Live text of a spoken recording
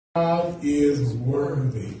God is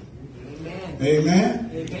worthy. Amen.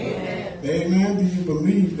 Amen? Amen. Amen. Do you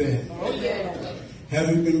believe that? Oh, yeah. Has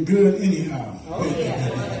he been good anyhow? Oh,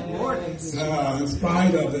 yeah. In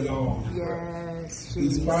spite of it all. Yes.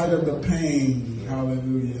 In spite of the pain.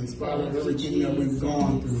 Hallelujah. In spite of everything that we've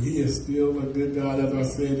gone through, he is still a good God, as I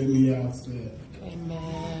said in the outset.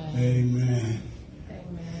 Amen. Amen.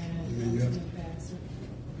 Amen.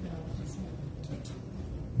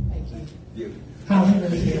 Thank you.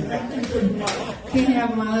 Hallelujah. Can't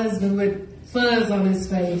have my husband with fuzz on his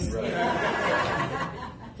face.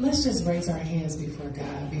 Let's just raise our hands before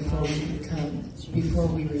God before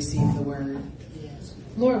we receive the word.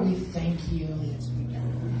 Lord, we thank you.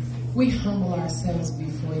 We humble ourselves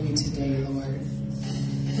before you today, Lord.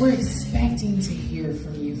 We're expecting to hear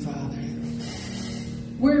from you, Father.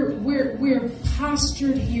 We're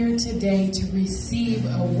postured here today to receive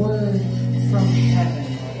a word from heaven.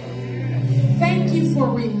 Thank you for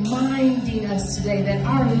reminding us today that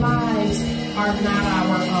our lives are not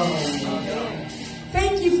our own.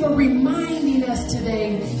 Thank you for reminding us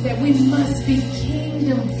today that we must be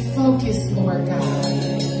kingdom focused, Lord God.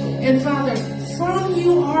 And Father, from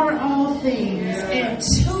you are all things, and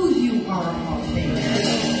to you are all things.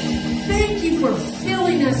 Thank you for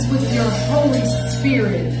filling us with your Holy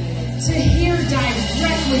Spirit to hear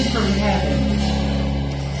directly from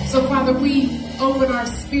heaven. So Father, we open our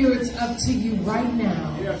spirits up to you right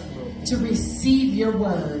now to receive your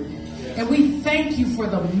word. And we thank you for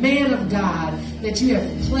the man of God that you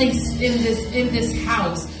have placed in this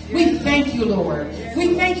house. We thank you, Lord.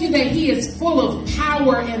 We thank you that he is full of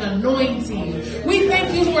power and anointing. We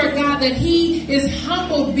thank you, Lord God, that he is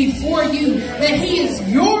humbled before you, that he is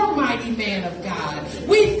your mighty man of God.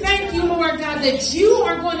 We thank you, Lord God, that you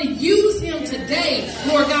are going to use him today,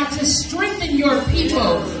 Lord God, to strengthen your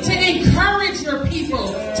people, to encourage your people,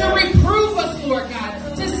 to reprove us, Lord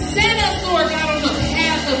God, to set us, Lord God, on the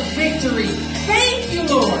path of victory. Thank you,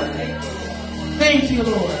 Lord. Thank you,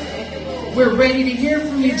 Lord. We're ready to hear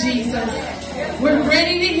from you, Jesus. We're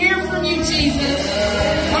ready to hear from you, Jesus.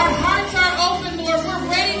 Our hearts are open, Lord. We're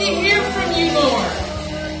ready to hear from you, Lord.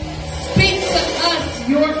 Speak to us,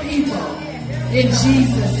 your people. In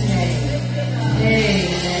Jesus' name. Amen.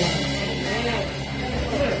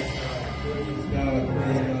 Praise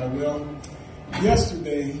God. Well,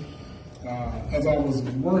 yesterday, as I was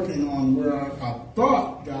working on where I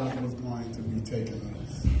thought God was going to be taking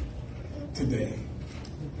us today,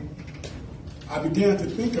 I began to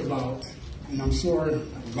think about, and I'm sure a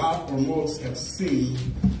lot or most have seen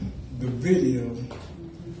the video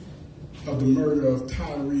of the murder of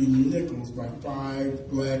Tyre Nichols by 5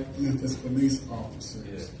 black Memphis police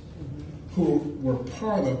officers who were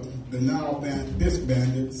part of the now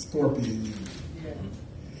disbanded Scorpion unit.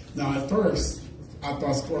 Now, at first, I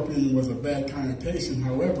thought Scorpion was a bad connotation.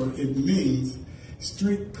 However, it means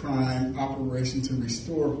street crime operation to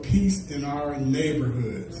restore peace in our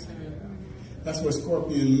neighborhoods. That's what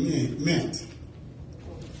Scorpion meant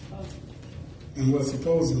and was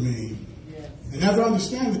supposed to mean. And as I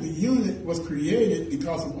understand it, the unit was created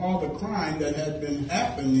because of all the crime that had been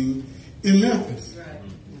happening in Memphis.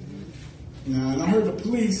 Now, and I heard the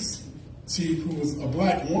police chief, who was a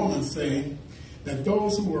black woman, say that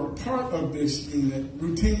those who were part of this unit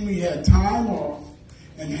routinely had time off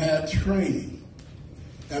and had training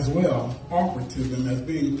as well offered to them as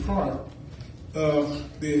being part of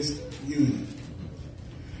this unit.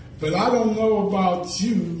 But I don't know about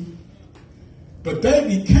you, but they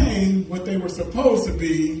became what they were supposed to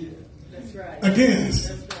be against.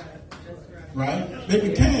 That's right? They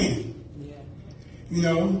became, you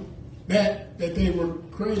know, that they were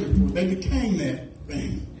created for. They became that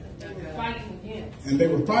thing. And they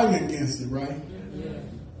were fighting against it, right?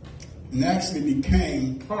 And actually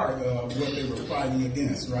became part of what they were fighting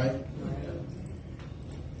against, right?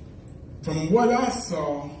 From what I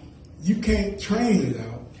saw, you can't train it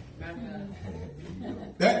out.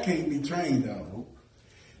 That can't be trained out.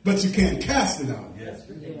 But you can't cast it out.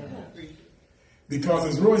 Because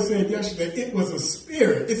as Roy said yesterday, it was a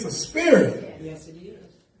spirit. It's a spirit. Yes, it is.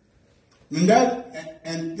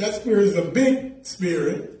 And that spirit is a big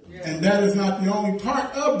spirit. And that is not the only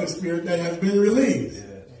part of the spirit that has been released.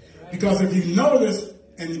 Because if you notice,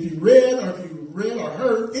 and if you read or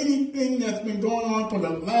heard anything that's been going on for the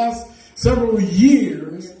last several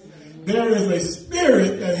years, there is a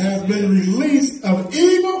spirit that has been released of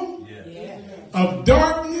evil, of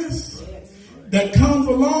darkness, that comes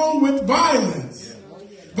along with violence.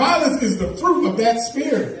 Violence is the fruit of that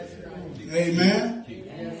spirit. Amen.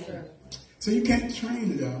 So you can't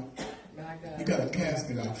train it out. You got to cast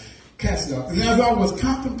it out. Cast it out. And as I was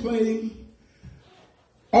contemplating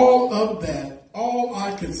all of that, all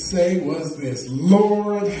I could say was this: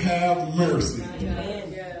 Lord, have mercy.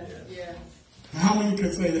 How many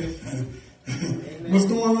could say that? What's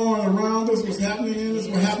going on around us? What's happening in us?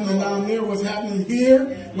 What's happening down there? What's happening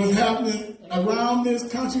here? What's happening around this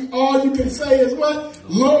country? All you can say is what?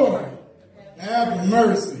 Lord, have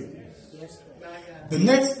mercy. The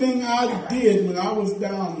next thing I did when I was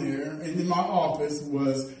down there and in my office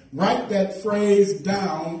was write that phrase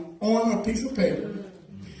down on a piece of paper.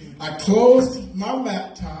 I closed my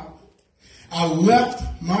laptop. I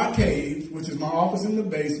left my cave, which is my office in the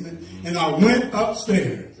basement, and I went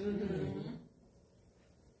upstairs.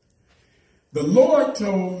 The Lord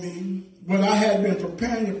told me what I had been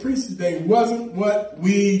preparing to preach today wasn't what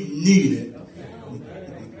we needed.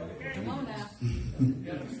 Come on now.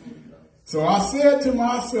 So I said to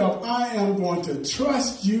myself, I am going to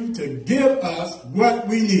trust you to give us what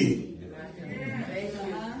we need.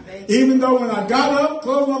 Even though when I got up,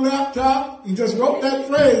 closed my laptop, and just wrote that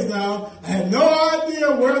phrase down, I had no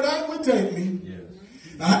idea where that would take me.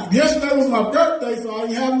 Yesterday was my birthday, so I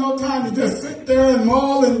didn't have no time to just sit there and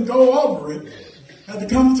mull and go over it. I had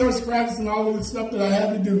to come to church practice and all of the stuff that I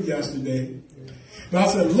had to do yesterday. But I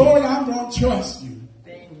said, Lord, I'm going to trust you.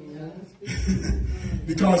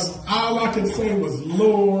 Because all I could say was,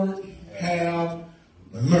 Lord, have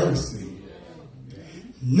mercy.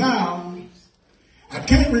 Now, I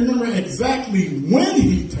can't remember exactly when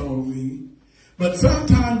he told me, but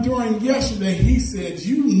sometime during yesterday, he said,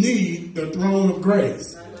 you need the throne of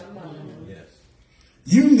grace.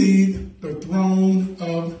 You need the throne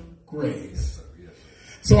of grace.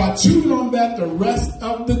 So I chewed on that the rest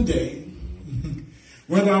of the day,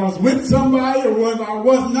 whether I was with somebody or whether I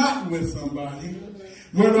was not with somebody,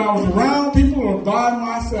 whether I was around people or by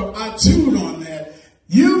myself, I chewed on that.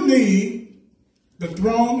 You need the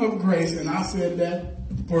throne of grace, and I said that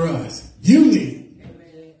for us. You need.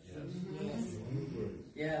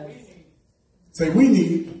 Say, we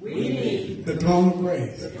need the throne of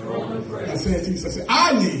grace. I said to you, I said,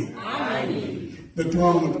 I need the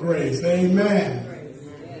throne of grace. Amen.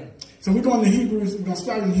 So we're going to Hebrews. We're going to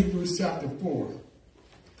start in Hebrews chapter 4.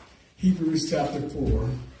 Hebrews chapter 4.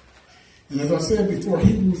 And as I said before,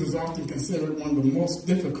 Hebrews is often considered one of the most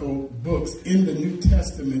difficult books in the New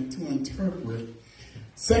Testament to interpret,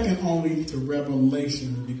 second only to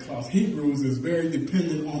Revelation, because Hebrews is very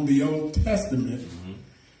dependent on the Old Testament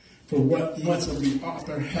for what much of the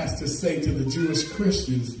author has to say to the Jewish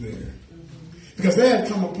Christians there. Because they had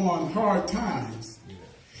come upon hard times,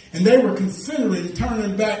 and they were considering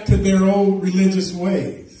turning back to their old religious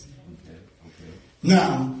ways.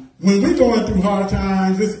 Now, when we're going through hard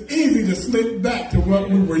times, it's easy to slip back to what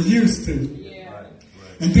we were used to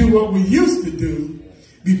and do what we used to do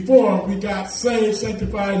before we got saved,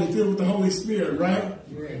 sanctified, and filled with the Holy Spirit, right?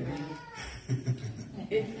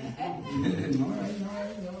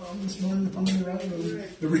 I'm just wondering if I'm in the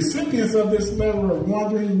right. The recipients of this letter are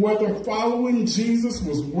wondering whether following Jesus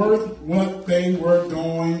was worth what they were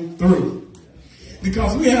going through.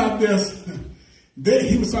 Because we have this,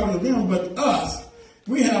 he was talking to them, but us,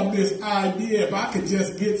 we have this idea, if I could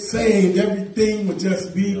just get saved, everything would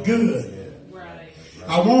just be good.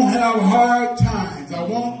 I won't have hard times. I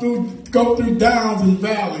won't go through downs and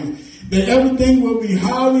valleys. That everything will be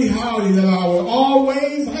howdy, that I will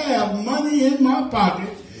always have money in my pocket,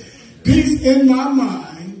 peace in my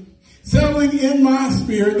mind, settling in my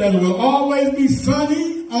spirit, that it will always be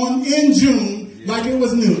sunny in June like it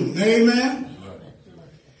was noon. Amen?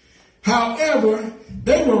 However,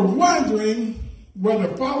 they were wondering whether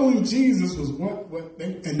following Jesus was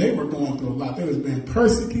and they were going through a lot. They was being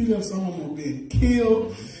persecuted. Some of them were being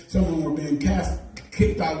killed. Some of them were being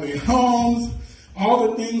kicked out of their homes.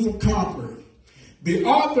 All the things of comfort. The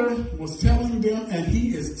author was telling them, and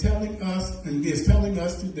he is telling us, and he is telling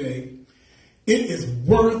us today, it is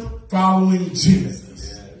worth following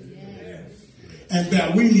Jesus. And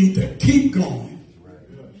that we need to keep going.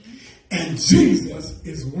 And Jesus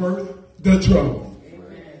is worth the trouble.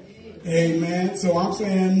 Amen. So I'm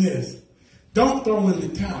saying this. Don't throw in the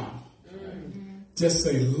towel. Just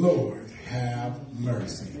say, Lord, have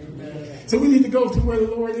mercy. So we need to go to where the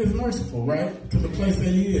Lord is merciful, right? To the place that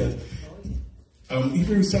he is.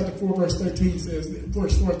 Hebrews chapter 4, verse 13 says,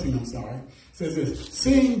 verse 14, says this: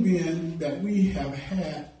 seeing then that we have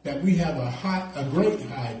a great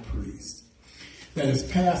high priest that is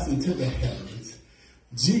passed into the heavens,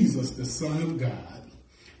 Jesus, the Son of God,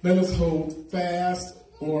 let us hold fast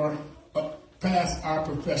our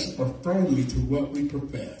profession, or firmly to what we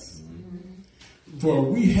profess. For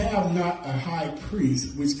we have not a high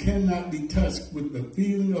priest which cannot be touched with the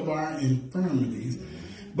feeling of our infirmities,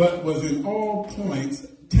 but was in all points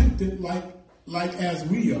tempted like as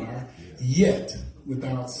we are, yet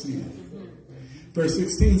without sin. Verse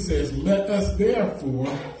 16 says, let us therefore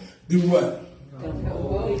do what?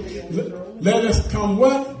 Let us come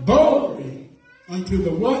what? Boldly unto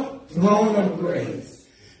the what? Throne of grace,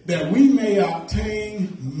 that we may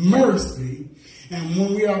obtain mercy. And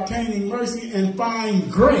when we are obtaining mercy and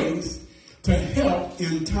find grace to help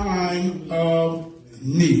in time of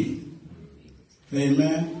need.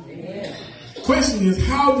 Amen. Amen. Question is,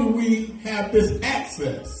 how do we have this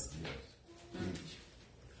access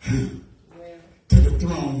to the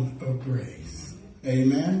throne of grace?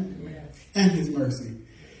 Amen. And his mercy.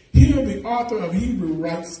 Here the author of Hebrew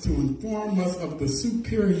writes to inform us of the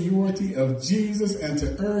superiority of Jesus and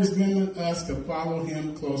to urge them and us to follow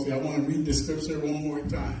him closely. I want to read the scripture one more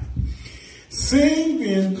time. Seeing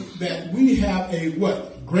then that we have a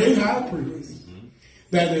what? Great high priest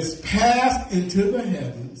that is passed into the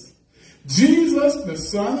heavens, Jesus, the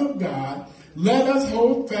Son of God, let us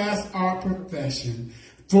hold fast our profession.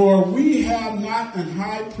 For we have not an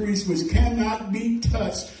high priest which cannot be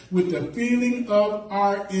touched with the feeling of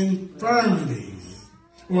our infirmities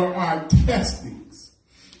or our testings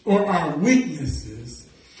or our weaknesses,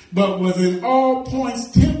 but was in all points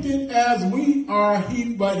tempted as we are,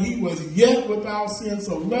 but he was yet without sin.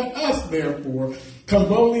 So let us therefore come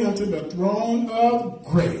boldly unto the throne of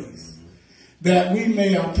grace, that we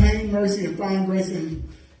may obtain mercy and find grace and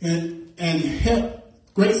help.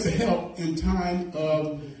 Grace to help in time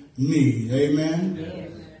of need.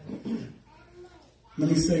 Amen? Amen. Let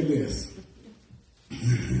me say this.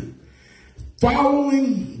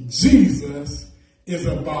 Following Jesus is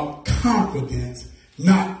about confidence,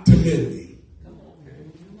 not timidity.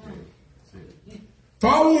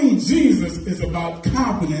 Following Jesus is about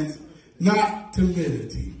confidence, not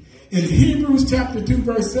timidity. In Hebrews chapter 2,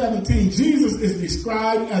 verse 17, Jesus is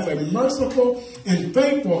described as a merciful and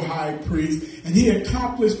faithful high priest, and he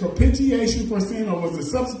accomplished propitiation for sin, or was a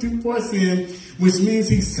substitute for sin, which means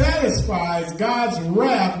he satisfies God's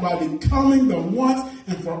wrath by becoming the once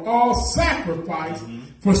and for all sacrifice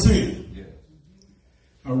for sin.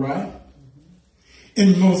 All right?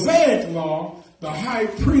 In Mosaic law, the high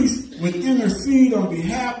priest would intercede on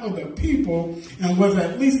behalf of the people and was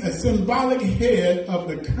at least a symbolic head of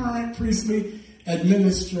the current priestly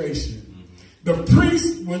administration. The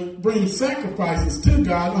priest would bring sacrifices to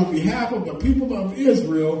God on behalf of the people of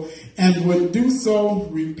Israel and would do so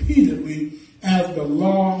repeatedly as the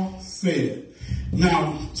law said.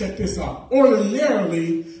 Now, check this out.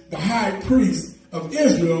 Ordinarily, the high priest of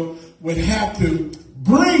Israel would have to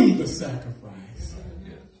bring the sacrifice.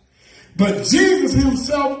 But Jesus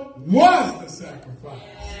himself was the sacrifice.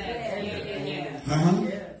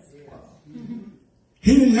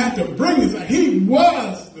 He didn't have to bring it. He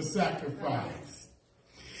was the sacrifice.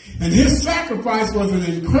 And his sacrifice was an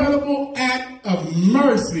incredible act of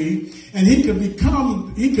mercy. And he could be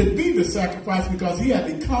the sacrifice because he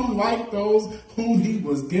had become like those whom he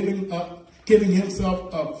was giving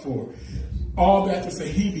himself up for. All that to say,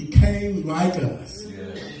 he became like us.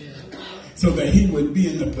 So that he would be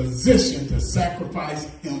in the position to sacrifice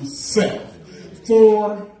himself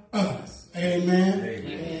for us. Amen.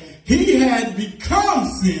 Amen. He had become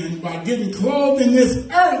sin by getting clothed in this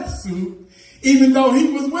earth suit, even though he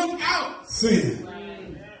was without sin.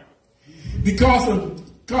 Because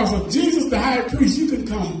of Jesus, the high priest, you can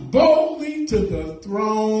come boldly to the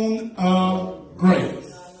throne of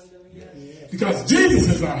grace. Because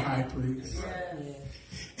Jesus is our high priest.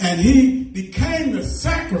 And he became the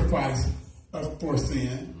sacrifice for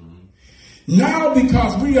sin. Now,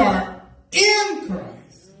 because we are in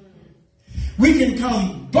Christ, we can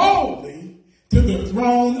come boldly to the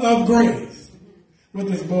throne of grace. What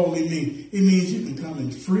does boldly mean? It means you can come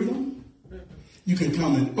in freedom. You can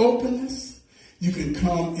come in openness. You can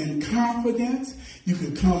come in confidence. You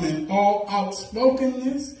can come in all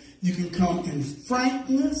outspokenness. You can come in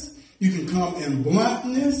frankness. You can come in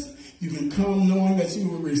bluntness. You can come knowing that you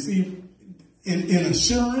will receive in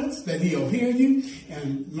assurance that he'll hear you.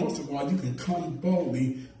 And most of all, you can come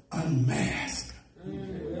boldly unmasked.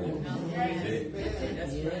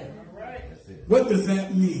 What does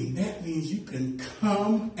that mean? That means you can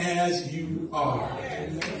come as you are.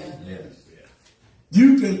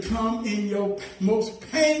 You can come in your most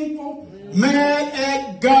painful, mad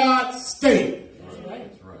at God state.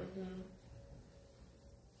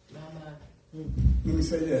 Let me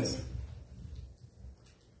say this.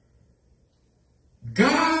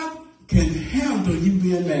 God can handle you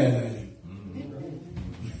being mad at him.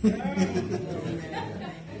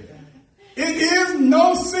 It is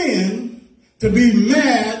no sin to be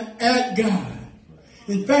mad at God.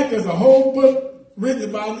 In fact, there's a whole book written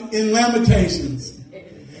about it in Lamentations.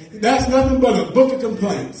 That's nothing but a book of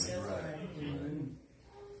complaints.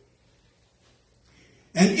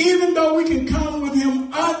 And even though we can come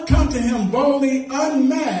to him boldly,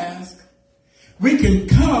 unmasked, we can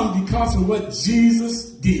come because of what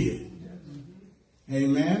Jesus did.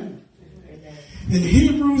 Amen. In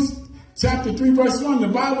Hebrews chapter 3, verse 1, the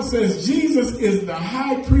Bible says Jesus is the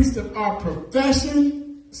high priest of our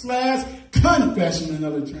profession / confession in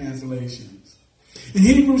other translations. In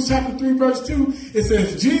Hebrews chapter 3, verse 2, it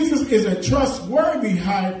says Jesus is a trustworthy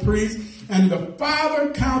high priest and the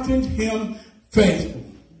Father counted him faithful.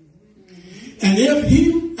 And if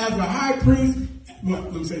he, as a high priest,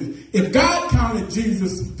 let me say this, if God counted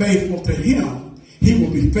Jesus faithful to him, he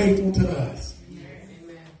will be faithful to us.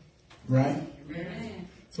 Amen. Right? Amen.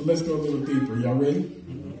 So let's go a little deeper. Y'all ready?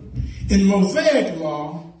 In Mosaic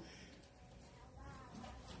law,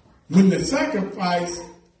 when the sacrifice,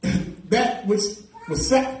 that which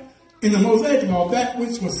was in the Mosaic law, that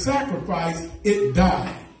which was sacrificed, it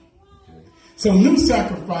died. So new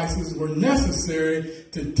sacrifices were necessary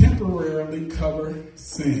to temporarily cover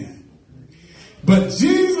sin. But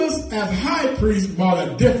Jesus, as high priest, brought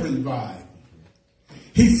a different vibe.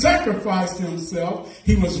 He sacrificed himself.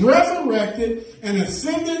 He was resurrected and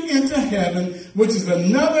ascended into heaven, which is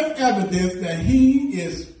another evidence that he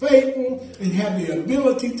is faithful and has the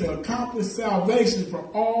ability to accomplish salvation for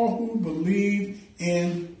all who believe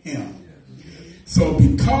in him. So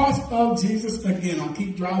because of Jesus, again, I'll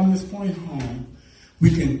keep driving this point home, we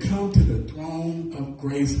can come to the throne of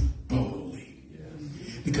grace boldly.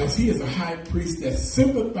 Because he is a high priest that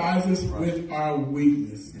sympathizes with our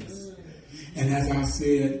weaknesses. And as I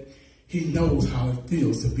said, he knows how it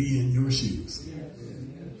feels to be in your shoes.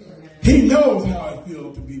 He knows how it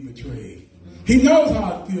feels to be betrayed. He knows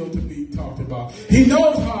how it feels to be talked about. He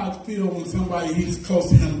knows how it feels when somebody he's close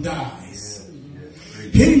to him dies.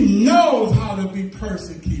 He knows how to be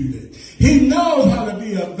persecuted. He knows how to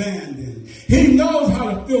be abandoned. He knows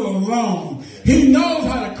how to feel alone. He knows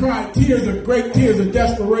how to cry great tears of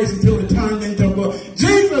desperation till it turned into blood.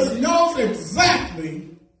 Jesus knows exactly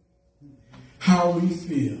how we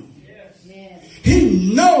feel.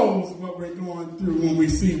 He knows what we're going through when we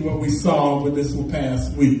see what we saw with this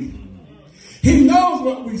past week. He knows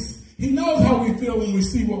how we feel when we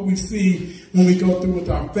see what we see when we go through with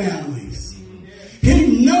our families.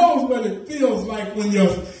 He knows what it feels like when your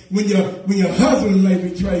husband may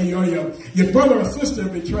betray you, or your brother or sister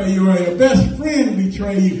betray you, or your best friend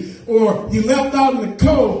betray you, or you left out in the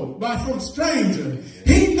cold by some stranger.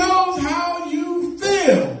 He knows how you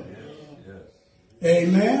feel.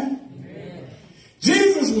 Amen.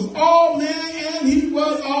 Jesus was all man and he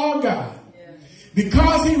was all God.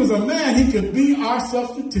 Because he was a man, he could be our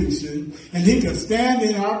substitution and he could stand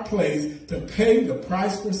in our place to pay the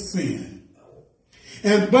price for sin.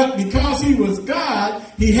 But because he was God,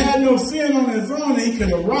 he had no sin on his own. And he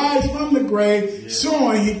could arise from the grave,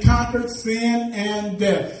 showing he conquered sin and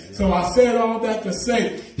death. So I said all that to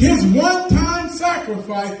say, his one-time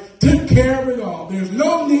sacrifice took care of it all. There's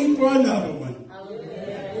no need for another one.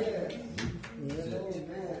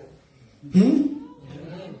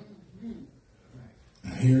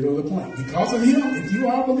 Here goes the point. Because of him, if you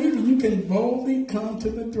are a believer, you can boldly come to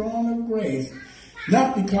the throne of grace.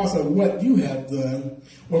 Not because of what you have done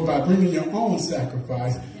or by bringing your own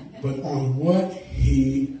sacrifice, but on what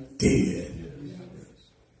he did.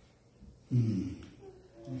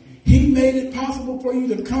 He made it possible for you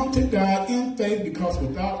to come to God in faith, because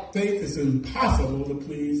without faith it's impossible to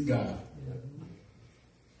please God.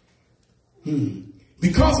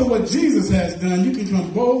 Because of what Jesus has done, you can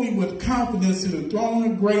come boldly with confidence to the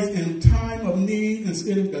throne of grace in time of need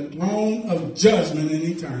instead of the throne of judgment in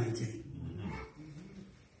eternity.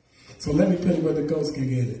 So let me put it where the ghost can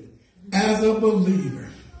get it. As a believer,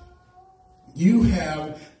 you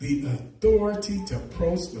have the authority to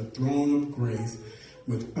approach the throne of grace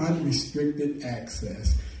with unrestricted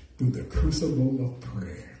access through the crucible of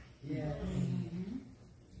prayer.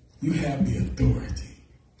 You have the authority.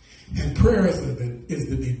 And prayer is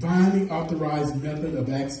the divinely authorized method of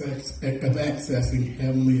accessing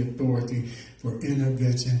heavenly authority for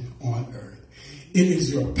intervention on earth. It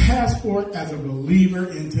is your passport as a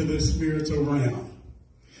believer into the spiritual realm.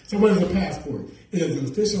 So what is a passport? It is an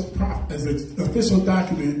official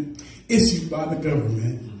document issued by the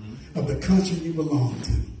government of the country you belong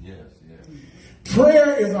to.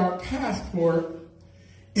 Prayer is our passport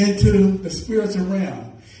into the spiritual realm.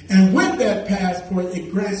 And with that passport,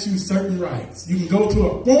 it grants you certain rights. You can go to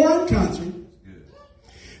a foreign country,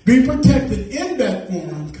 be protected in that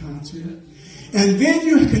foreign country, and then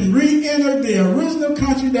you can re-enter the original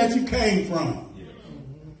country that you came from.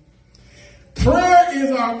 Prayer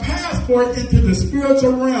is our passport into the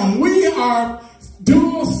spiritual realm. We are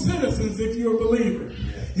dual citizens if you're a believer.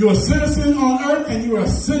 You're a citizen on earth and you're a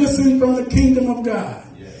citizen from the kingdom of God.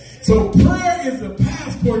 So prayer is the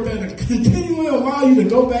passport that will continually allow you to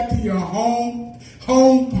go back to your home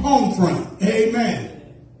front. Amen.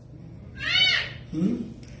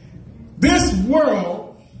 This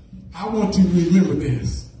world, I want you to remember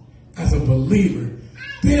this as a believer.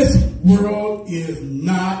 This world is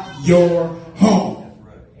not your home.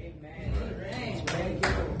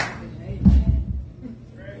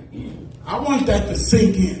 I want that to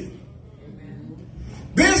sink in.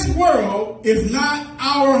 This world is not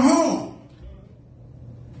our home.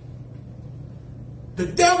 The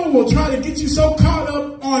devil will try to get you so caught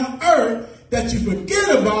up on earth that you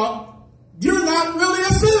forget about you're not really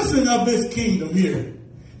a citizen of this kingdom here,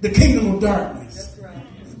 the kingdom of darkness.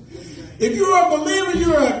 If you're a believer,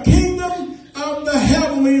 you're a kingdom of the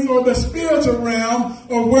heavenlies or the spiritual realm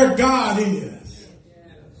or where God is.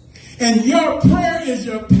 And your prayer is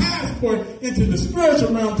your passport into the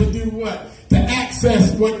spiritual realm to do what? To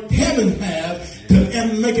access what heaven has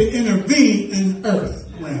and make it intervene in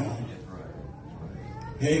earth realm.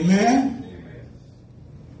 Amen?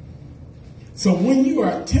 So when you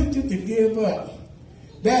are tempted to give up,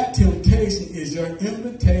 that temptation is your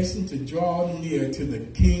invitation to draw near to the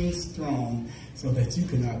King's throne so that you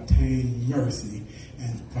can obtain mercy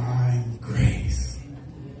and find grace.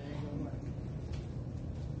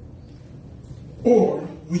 Or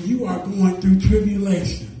when you are going through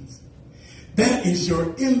tribulations, that is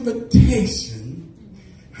your invitation,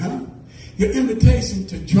 your invitation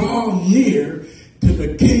to draw near to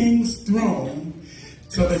the King's throne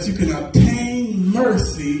so that you can obtain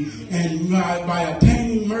mercy, and by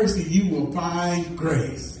obtaining mercy, you will find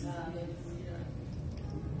grace.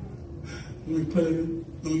 Let me put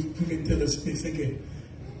it to the speech again.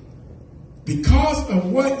 Because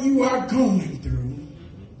of what you are going through,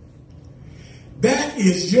 that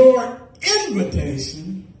is your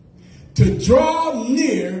invitation to draw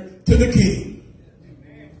near to the King.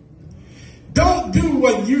 Don't do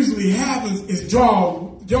what usually happens is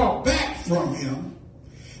draw back from him.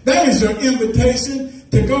 That is your invitation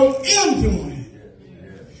to go into him.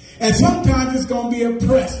 And sometimes it's going to be a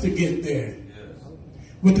press to get there.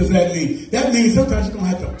 What does that mean? That means sometimes you're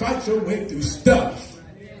going to have to fight your way through stuff.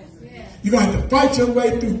 You're going to have to fight your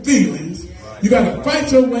way through feelings. You got to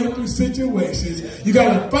fight your way through situations. You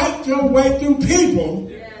got to fight your way through people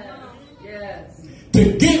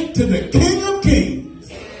to get to the King of Kings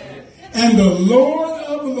and the Lord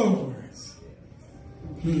of Lords.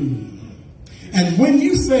 And when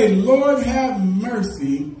you say, Lord, have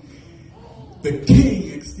mercy, the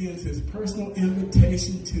King extends his personal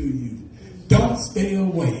invitation to you. Don't stay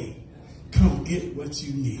away. Come get what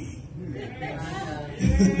you need.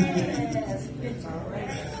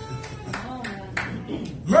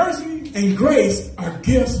 Mercy and grace are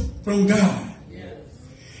gifts from God.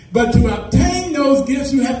 But to obtain those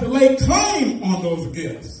gifts, you have to lay claim on those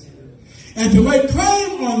gifts. And to lay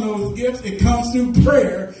claim on those gifts, it comes through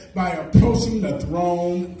prayer by approaching the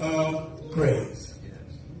throne of grace.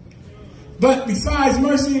 But besides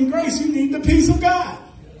mercy and grace, you need the peace of God.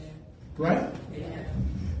 Right?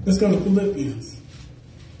 Let's go to Philippians.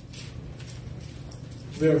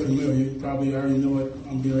 Very familiar. You probably already know what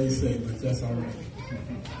I'm getting ready to say, but that's all right.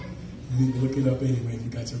 You need to look it up anyway if you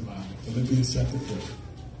got your Bible. Philippians chapter 4.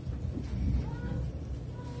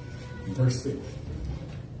 Verse 6.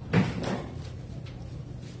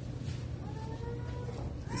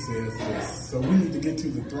 It says this. So we need to get to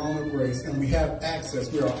the throne of grace, and we have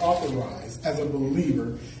access. We are authorized as a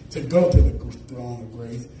believer to go to the throne of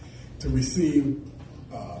grace to receive,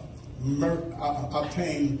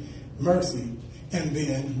 obtain mercy, and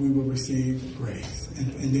then we will receive grace,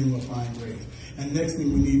 and then we'll find grace. And next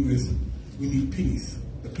thing we need peace,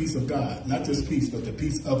 the peace of God. Not just peace, but the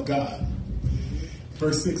peace of God.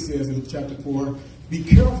 Verse 6 says in chapter 4, be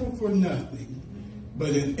careful for nothing, but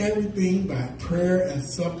in everything by prayer and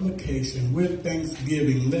supplication with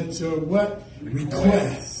thanksgiving, let your what?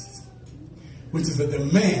 Requests, which is a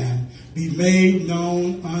demand, be made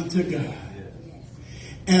known unto God.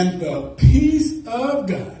 And the peace of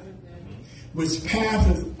God, which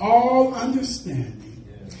passes all understanding,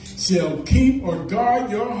 shall keep or guard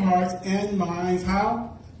your hearts and minds,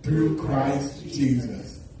 how? Through Christ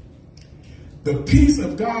Jesus. The peace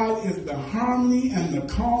of God is the harmony and the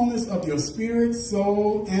calmness of your spirit,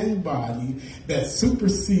 soul, and body that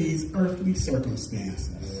supersedes earthly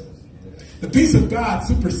circumstances. The peace of God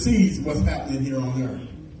supersedes what's happening here on earth.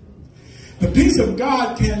 The peace of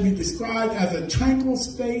God can be described as a tranquil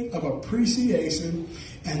state of appreciation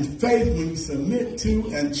and faith when you submit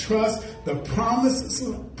to and trust the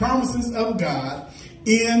promises of God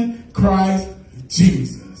in Christ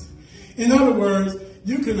Jesus. In other words,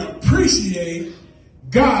 you can appreciate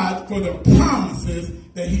God for the promises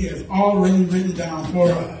that he has already written down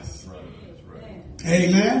for us.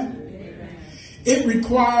 Amen? It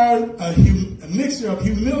requires a mixture of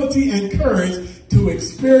humility and courage to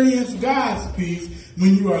experience God's peace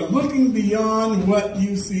when you are looking beyond what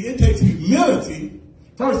you see. It takes humility,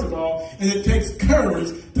 first of all, and it takes courage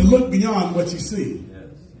to look beyond what you see.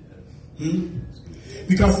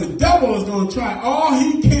 Because the devil is going to try all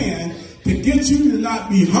he can to get you to not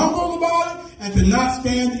be humble about it and to not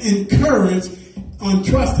stand encouraged on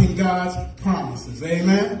trusting God's promises.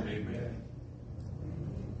 Amen? Amen.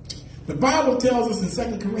 The Bible tells us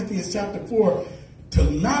in 2 Corinthians chapter 4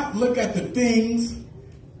 to not look at the things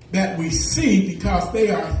that we see because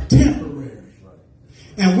they are temporary.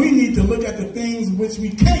 And we need to look at the things which we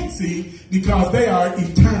can't see because they are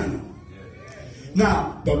eternal.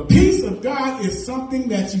 Now, the peace of God is something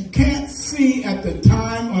that you can't see at the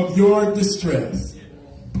time of your distress.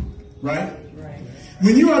 Right?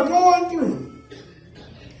 When you are going through,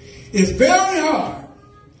 it's very hard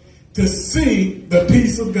to see the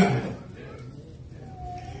peace of God.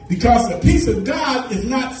 Because the peace of God is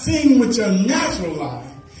not seen with your natural eye.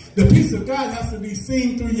 The peace of God has to be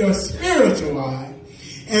seen through your spiritual eye.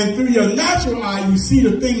 And through your natural eye, you see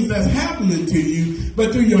the things that's happening to you.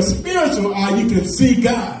 But through your spiritual eye, you can see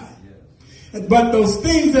God. But those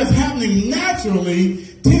things that's happening naturally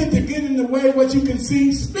tend to get in the way of what you can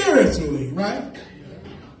see spiritually, right?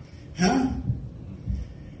 Huh?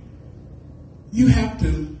 You have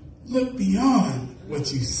to look beyond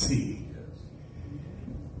what you see.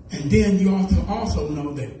 And then you also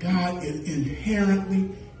know that God is inherently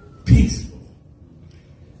peaceful.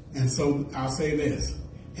 And so I'll say this.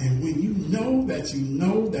 And when you know that you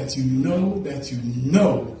know that you know that you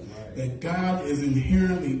know that God is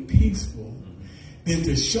inherently peaceful, then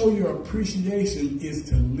to show your appreciation is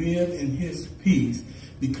to live in his peace,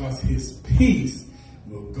 because his peace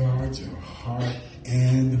will guard your heart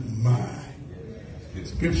and mind.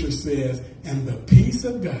 Scripture says, and the peace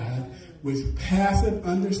of God, which passeth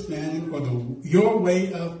understanding, or your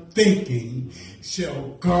way of thinking, shall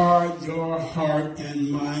guard your heart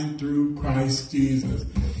and mind through Christ Jesus.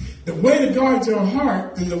 The way to guard your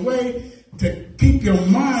heart and the way to keep your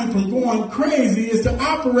mind from going crazy is to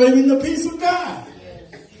operate in the peace of God.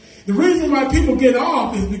 The reason why people get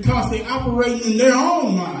off is because they operate in their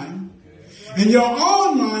own mind. And your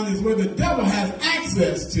own mind is where the devil has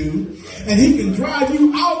access to, and he can drive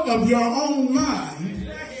you out of your own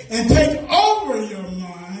mind and take over your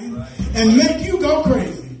mind and make you go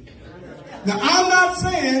crazy. Now, I'm not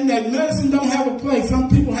saying that medicine don't have a place. Some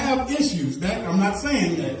people have issues. I'm not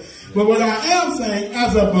saying that. But what I am saying,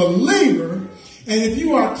 as a believer, and if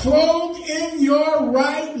you are clothed in your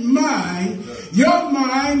right mind, your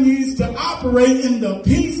mind needs to operate in the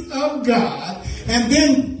peace of God. And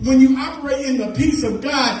then when you operate in the peace of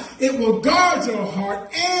God, it will guard your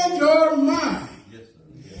heart and your mind.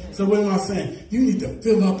 So what am I saying? You need to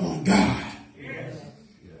fill up on God.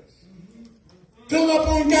 Fill up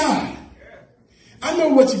on God. I know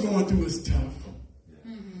what you're going through is tough.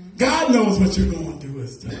 God knows what you're going through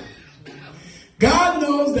is tough. God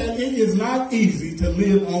knows that it is not easy to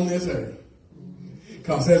live on this earth,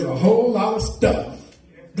 because there's a whole lot of stuff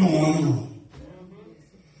going on.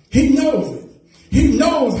 He knows it. He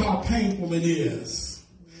knows how painful it is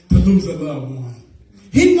to lose a loved one.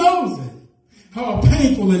 He knows it. How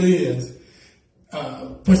painful it is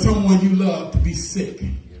for someone you love to be sick.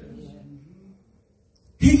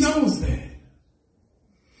 He knows that.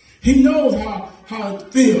 He knows how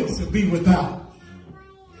it feels to be without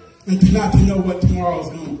and to not to know what tomorrow's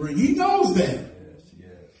going to bring. He knows that.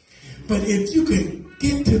 But if you can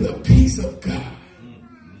get to the peace of God,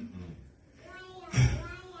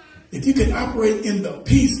 if you can operate in the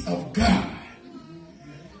peace of God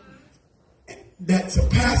that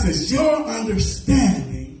surpasses your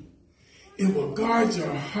understanding, it will guard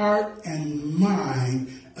your heart and mind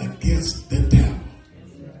against the devil.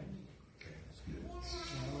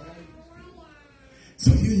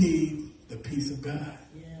 So you need the peace of God.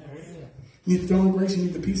 You need the throne of grace, you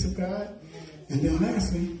need the peace of God. And then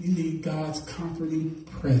lastly, you need God's comforting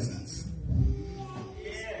presence.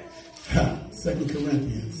 2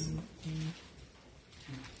 Corinthians.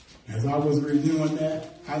 As I was reviewing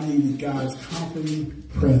that, I needed God's comforting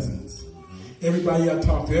presence. Everybody I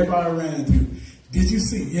talked to, everybody I ran into, did you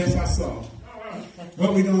see? Yes, I saw.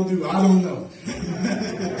 What we going to do? I don't know.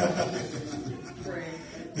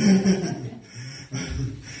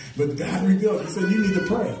 But God revealed. He said, you need to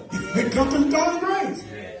pray. Come to the throne of grace.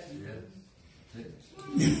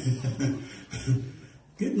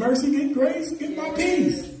 Get mercy, get grace, get my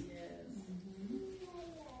peace.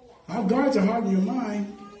 I'll guard your heart and your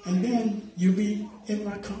mind, and then you'll be in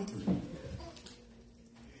my comfort.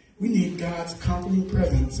 We need God's comforting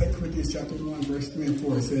presence. 2 Corinthians chapter 1, verse 3 and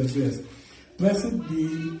 4 says this. Blessed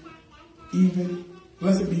be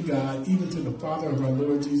God, even to the Father of our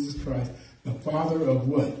Lord Jesus Christ, the Father of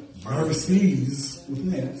what? Mercies, with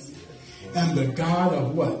an S, and the God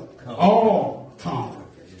of what? All comfort.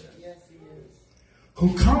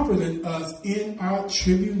 Who comforted us in our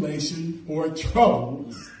tribulation or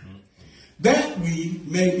troubles, that we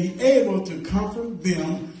may be able to comfort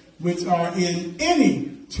them which are in any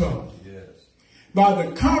trouble. Yes. By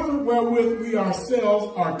the comfort wherewith we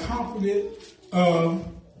ourselves are comforted of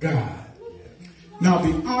God. Yes. Now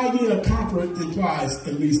the idea of comfort implies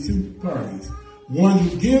at least two parties. One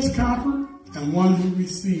who gives comfort and one who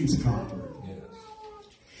receives comfort. Yes.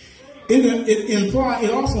 It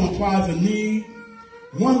also implies a need,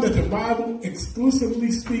 one that the Bible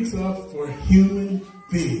exclusively speaks of for human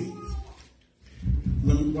beings.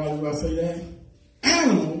 Why do I say that?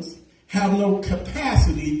 Animals have no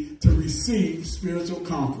capacity to receive spiritual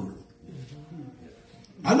comfort.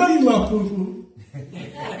 I know you love Fufu.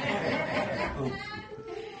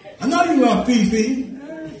 I know you love Fifi.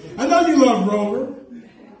 I know you love Rover.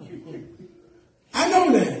 I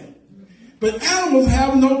know that. But animals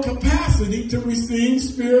have no capacity to receive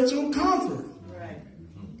spiritual comfort.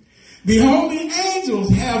 The holy angels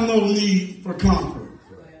have no need for comfort.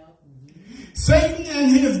 Satan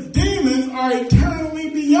and his demons are eternally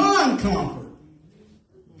beyond comfort.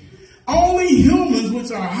 Only humans,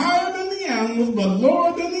 which are higher than the animals but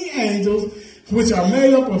lower than the angels, which are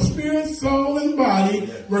made up of spirit, soul, and body,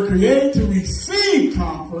 were created to receive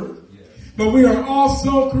comfort, but we are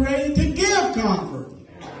also created to give comfort.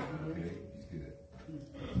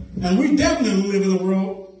 And we definitely live in a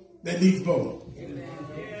world that needs both.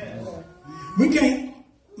 We can't,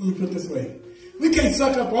 let me put it this way, we can't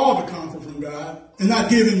suck up all the comfort from God and not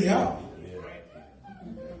give any out.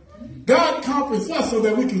 God comforts us so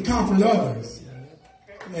that we can comfort others.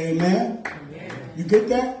 Amen? You get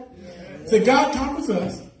that? So God comforts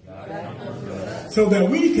us so that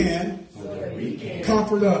we can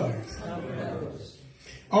comfort others.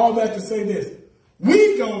 All that to say this.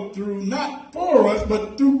 We go through not for us,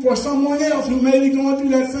 but for someone else who may be going through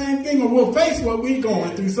that same thing or will face what we're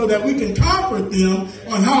going through so that we can comfort them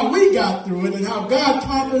on how we got through it and how God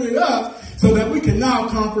comforted us so that we can now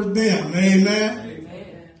comfort them. Amen?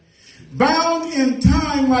 Amen. Bound in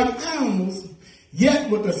time like animals, yet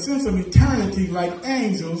with a sense of eternity like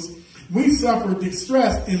angels, we suffer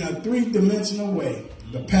distress in a three-dimensional way.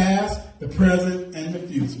 The past, the present, and the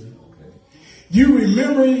future. You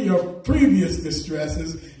remember your previous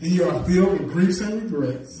distresses and you are filled with griefs and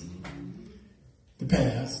regrets. The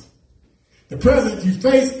past. The present, you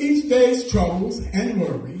face each day's troubles and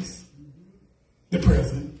worries. The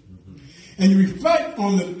present. And you reflect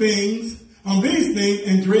on these things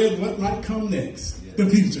and dread what might come next. The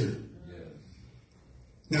future.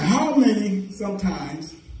 Now how many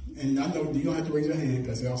sometimes, and I know you don't have to raise your hand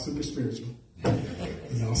because they're all super spiritual.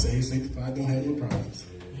 And y'all say sanctified, don't have no problems.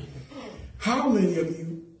 How many of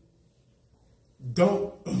you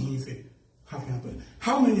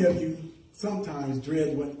how many of you sometimes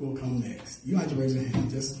dread what will come next? You don't have to raise your hand.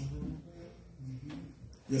 Just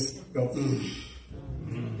go,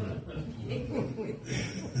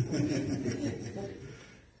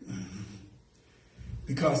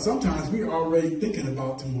 Because sometimes we're already thinking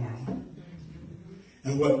about tomorrow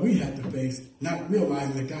and what we have to face, not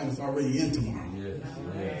realizing that God is already in tomorrow. Yes.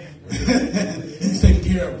 He's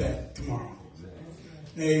taking care of that tomorrow.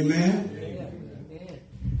 Amen.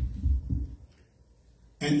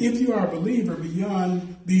 And if you are a believer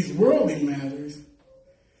beyond these worldly matters,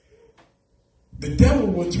 the devil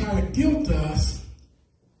will try to guilt us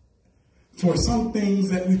for some things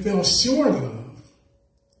that we fell short of,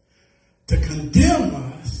 to condemn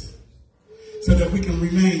us so that we can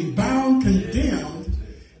remain bound, condemned,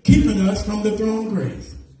 keeping us from the throne of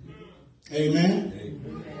grace. Amen.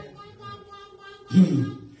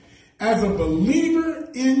 As a believer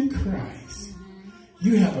in Christ,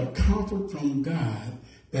 you have a comfort from God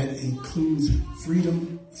that includes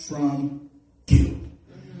freedom from guilt.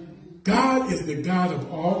 God is the God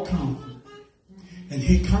of all comfort, and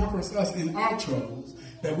he comforts us in our troubles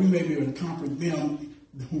that we may be able to comfort them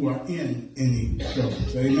who are in any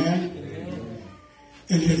troubles. Amen?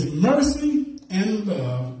 In his mercy and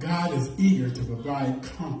love, God is eager to provide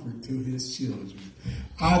comfort to his children.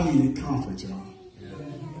 I needed comfort, y'all.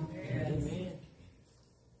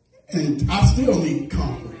 And I still need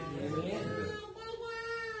comfort.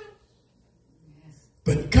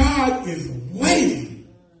 But God is waiting,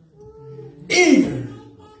 eager.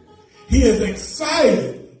 He is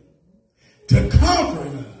excited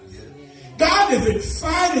God is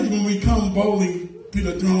excited when we come boldly to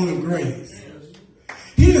the throne of grace.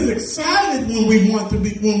 He is excited when we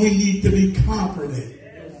need to be comforted.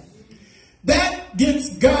 That gets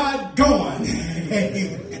God going.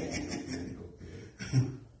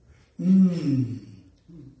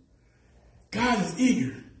 God is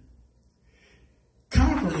eager.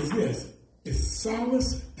 Comfort is this. It's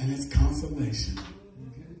solace and it's consolation.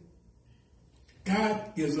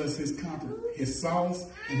 God gives us his comfort, his solace,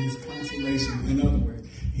 and his consolation. In other words,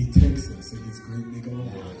 he takes us in his great big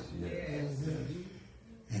old arms.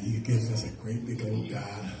 And he gives us a great big old God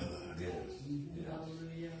hug.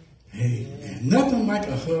 Hey, man, nothing like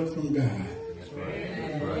a hug from God.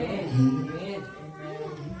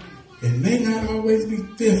 It may not always be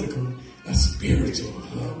physical, a spiritual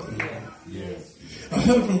hug from God. A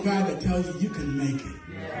hug from God that tells you you can make it.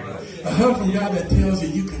 A hug from God that tells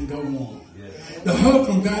you can go on. The hug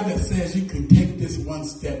from God that says you can take this one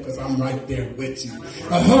step because I'm right there with you.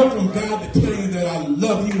 A hug from God that tells you that I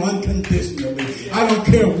love you unconditionally. I don't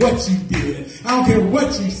care what you did. I don't care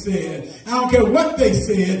what you said. I don't care what they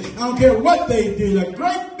said. I don't care what they did. A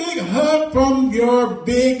great big hug from your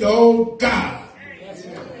big old God.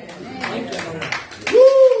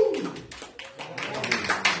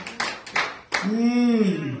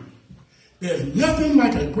 Woo! There's nothing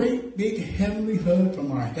like a great big heavenly hug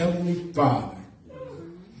from our Heavenly Father.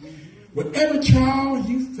 Whatever trial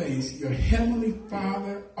you face, your Heavenly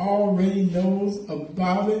Father already knows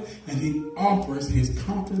about it, and he offers his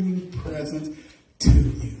comforting presence to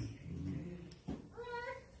you.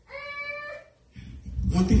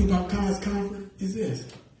 One thing about God's comfort is this.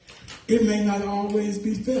 It may not always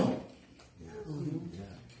be felt,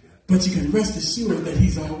 but you can rest assured that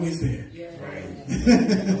he's always there.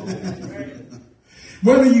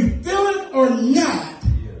 Whether you feel it or not,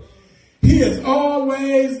 he is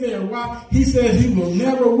always there. Why? He says he will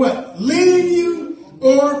never what? Leave you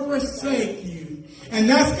or forsake you. And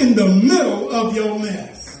that's in the middle of your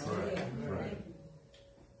mess.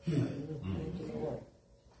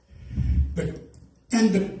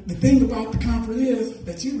 And the thing about the comfort is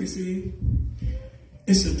that you receive,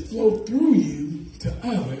 it should flow through you to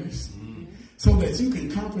others so that you can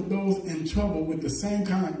comfort those in trouble with the same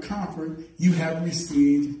kind of comfort you have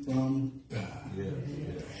received from God.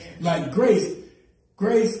 Like grace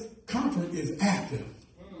comfort is active.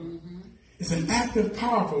 It's an active,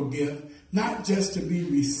 powerful gift, not just to be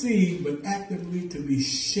received, but actively to be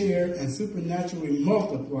shared and supernaturally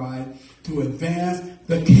multiplied to advance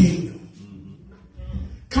the kingdom.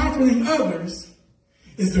 Comforting others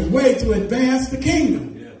is the way to advance the kingdom.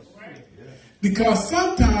 Because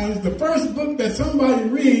sometimes the first book that somebody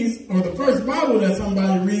reads or the first Bible that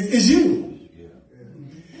somebody reads is you.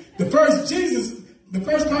 The first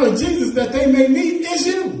part of Jesus that they may meet is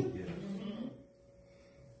you.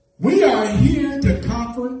 We are here to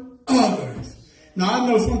comfort others. Now I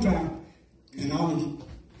know sometimes, and I'm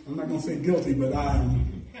not going to say guilty, but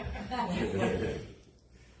I'm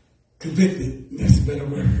convicted, that's a better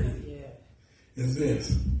word, is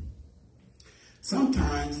this.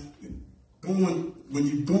 Sometimes when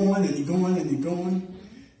you're going and you're going and you're going,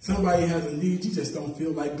 somebody has a need, you just don't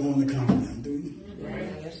feel like going to comfort them, do you?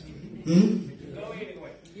 Go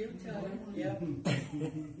anyway. You tell them.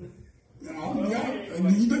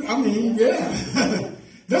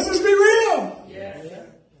 Let's just be real.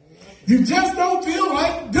 You just don't feel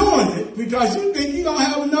like doing it because you think you don't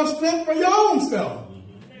have enough strength for your own self.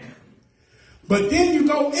 But then you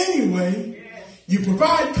go anyway, you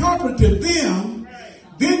provide comfort to them,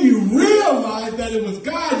 then you realize that it was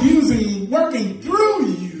God working through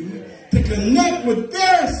you to connect with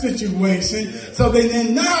their situation. So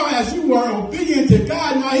then now as you are obedient to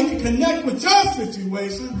God, now he can connect with your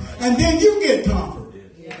situation and then you get comfort.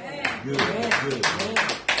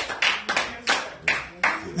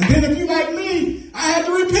 And then if you're like me, I had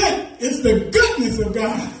to repent. It's the goodness of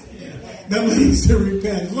God that leads to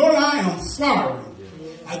repentance. Lord, I am sorry.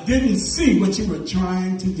 I didn't see what you were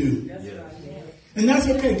trying to do. And that's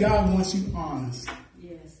okay. God wants you honest.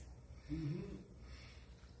 Yes.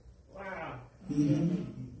 Wow.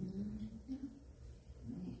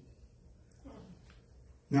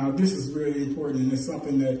 Now, this is really important, and it's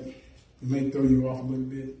something that may throw you off a little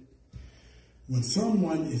bit. When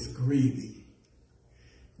someone is grieving,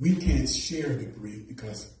 we can't share the grief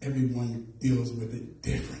because everyone deals with it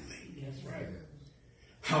differently. That's right.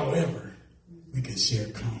 However, we can share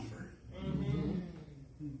comfort.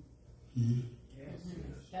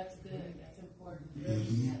 That's good. That's important.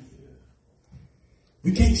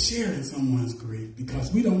 We can't share in someone's grief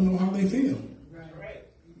because we don't know how they feel. Right.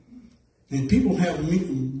 And people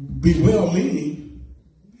be well-meaning.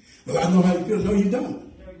 Well, I know how you feel. No, you don't.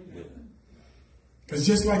 Because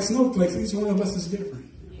just like snowflakes, each one of us is different.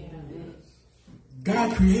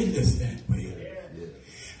 God created us that way.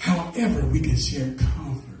 However, we can share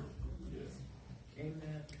comfort.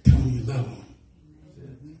 Tell them you love them.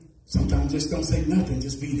 Sometimes just don't say nothing,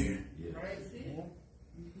 just be there.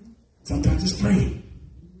 Sometimes just pray.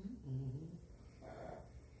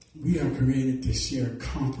 We are created to share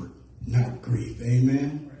comfort, not grief.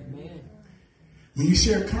 Amen? When you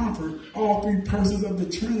share comfort, all three persons of the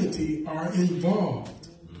Trinity are involved.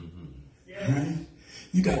 Right?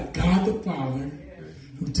 You got God the Father,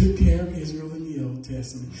 who took care of Israel in the Old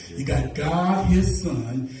Testament. You got God, his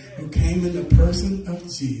Son, who came in the person of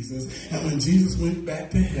Jesus. And when Jesus went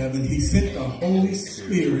back to heaven, he sent the Holy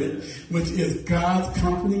Spirit, which is God's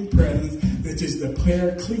comforting presence, which is the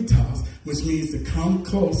Parakletos, which means to come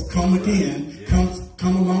close, come again,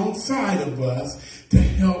 come alongside of us to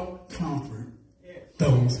help comfort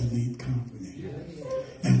those who need comforting.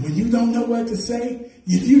 And when you don't know what to say,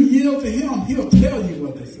 if you yield to him, he'll tell you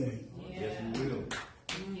what to say.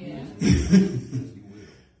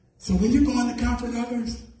 So when you're going to comfort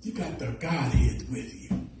others, you got the Godhead with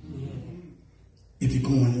you. If you're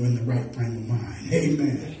going in the right frame of mind.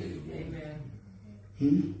 Amen.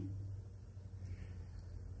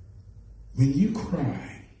 When you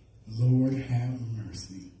cry, Lord have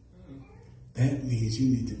mercy, that means you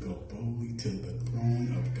need to go boldly to the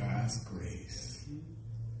throne of God's grace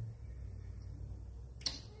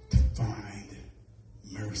to find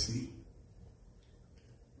mercy,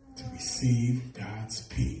 to receive God's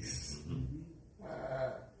peace,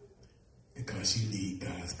 because you need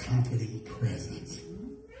God's comforting presence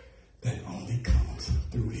that only comes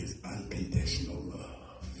through his unconditional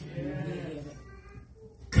love.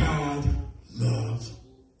 God loves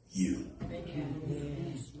you.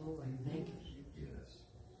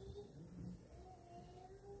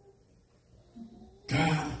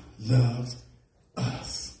 God loves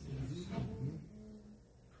us.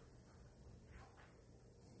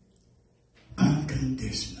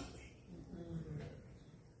 Unconditionally.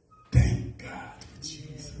 Thank God for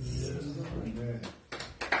Jesus.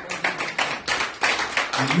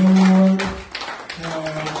 Lord,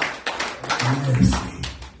 have mercy.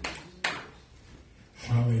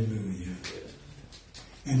 Hallelujah.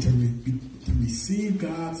 And to receive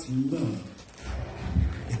God's love,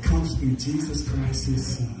 it comes through Jesus Christ,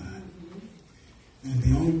 his Son. And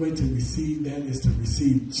the only way to receive that is to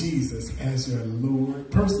receive Jesus as your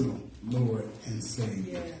Lord, personal Lord and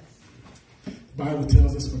Savior. The Bible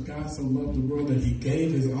tells us, for God so loved the world that he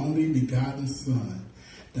gave his only begotten Son,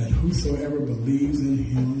 that whosoever believes in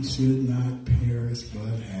him should not perish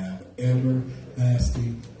but have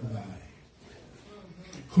everlasting life.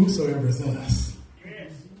 Whosoever is us.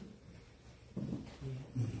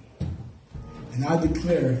 And I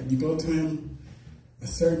declare, you go to him a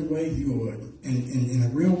certain way, you would, in a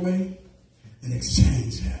real way, an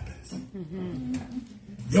exchange happens.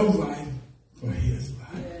 Your life for his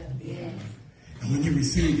life. And when you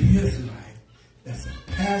receive his life, that's a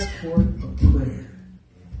passport of prayer.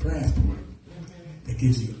 Passport that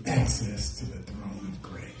gives you access to the throne of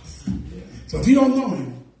grace. So if you don't know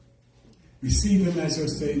him, receive him as your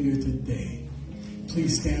Savior today.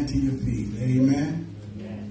 Please stand to your feet. Amen.